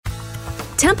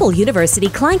Temple University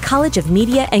Klein College of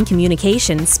Media and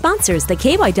Communication sponsors the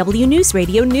KYW News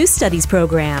Radio News Studies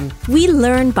program. We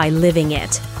learn by living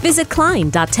it. Visit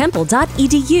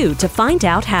klein.temple.edu to find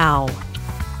out how.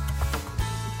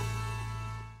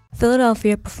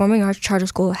 Philadelphia Performing Arts Charter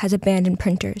School has abandoned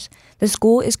printers. The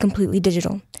school is completely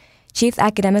digital. Chief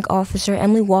Academic Officer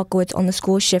Emily Walkowitz on the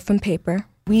school's shift from paper.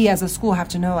 We as a school have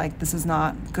to know, this is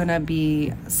not going to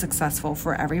be successful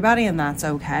for everybody, and that's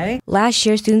okay. Last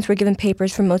year, students were given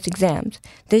papers for most exams.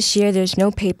 This year, there's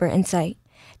no paper in sight.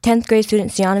 10th grade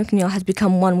student Sienna McNeil has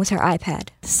become one with her iPad.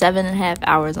 7.5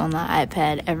 hours on the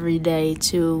iPad every day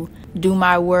to do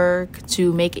my work,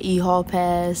 to make an e-hall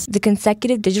pass. The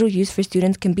consecutive digital use for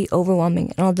students can be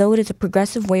overwhelming, and although it is a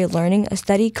progressive way of learning, a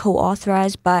study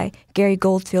co-authorized by Gary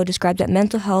Goldfield described that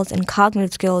mental health and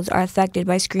cognitive skills are affected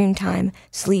by screen time,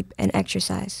 sleep, and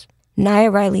exercise.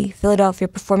 Nyah Riley, Philadelphia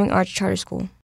Performing Arts Charter School.